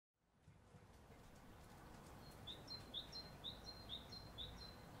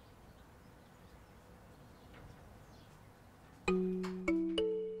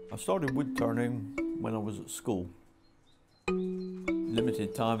I started wood turning when I was at school.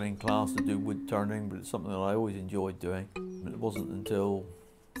 Limited time in class to do wood turning, but it's something that I always enjoyed doing. It wasn't until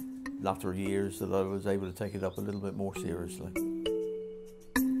latter years that I was able to take it up a little bit more seriously.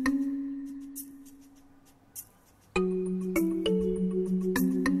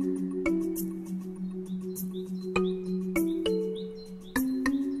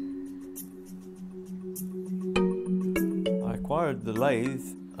 I acquired the lathe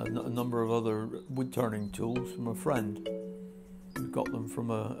and a number of other wood turning tools from a friend. We got them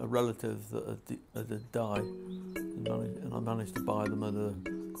from a relative that had died, and I managed to buy them at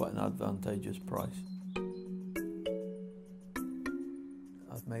quite an advantageous price.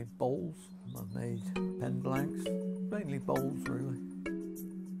 I've made bowls, I've made pen blanks, mainly bowls really.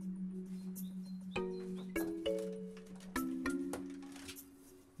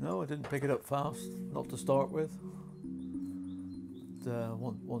 No, I didn't pick it up fast, not to start with. But,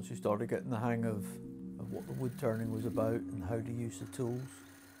 once you started getting the hang of what the wood turning was about and how to use the tools,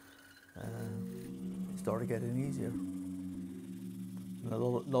 it started getting easier. And a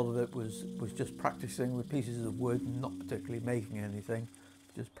lot of it was just practicing with pieces of wood and not particularly making anything,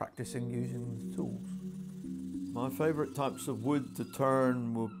 just practicing using the tools. My favourite types of wood to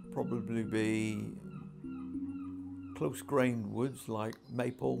turn would probably be close-grained woods like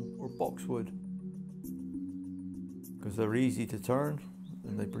maple or boxwood, because they're easy to turn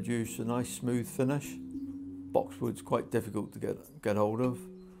and they produce a nice smooth finish. Boxwood's quite difficult to get hold of.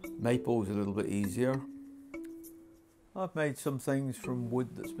 Maple's a little bit easier. I've made some things from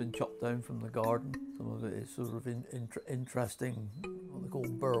wood that's been chopped down from the garden. Some of it is sort of interesting, what they call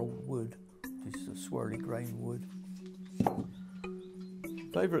burled wood, which is a swirly grain wood.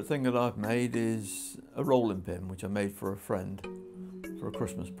 Favourite thing that I've made is a rolling pin, which I made for a friend for a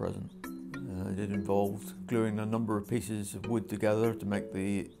Christmas present. It involved gluing a number of pieces of wood together to make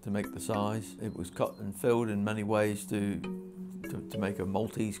the size. It was cut and filled in many ways to make a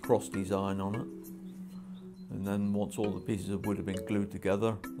Maltese cross design on it. And then once all the pieces of wood had been glued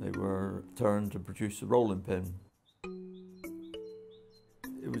together, they were turned to produce a rolling pin.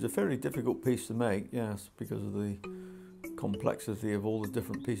 It was a fairly difficult piece to make, yes, because of the complexity of all the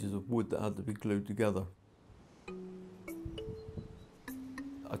different pieces of wood that had to be glued together.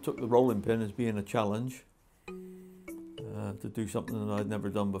 I took the rolling pin as being a challenge to do something that I'd never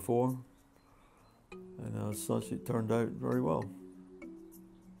done before, and as such it turned out very well.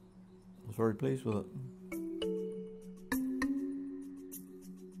 I was very pleased with it.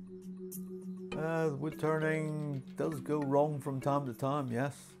 The wood turning does go wrong from time to time,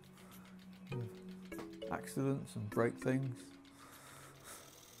 yes. Accidents and break things.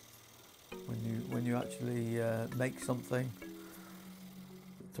 When you actually make something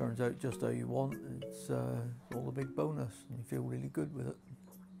that turns out just how you want, it's all a big bonus and you feel really good with it.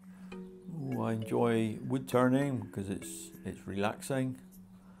 Ooh, I enjoy wood turning because it's relaxing.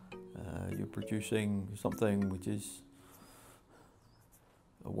 You're producing something which is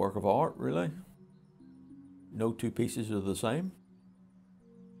a work of art, really. No two pieces are the same.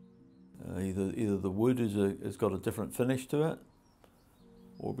 Either the wood has got a different finish to it,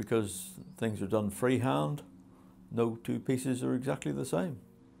 or because things are done freehand, no two pieces are exactly the same.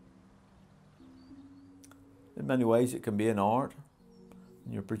 In many ways it can be an art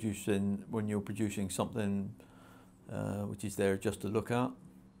when you're producing something which is there just to look at.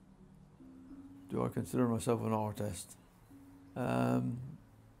 Do I consider myself an artist? A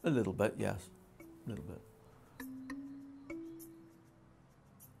little bit, yes, a little bit.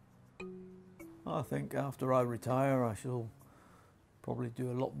 I think after I retire I shall probably do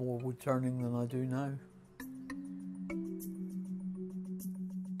a lot more wood turning than I do now.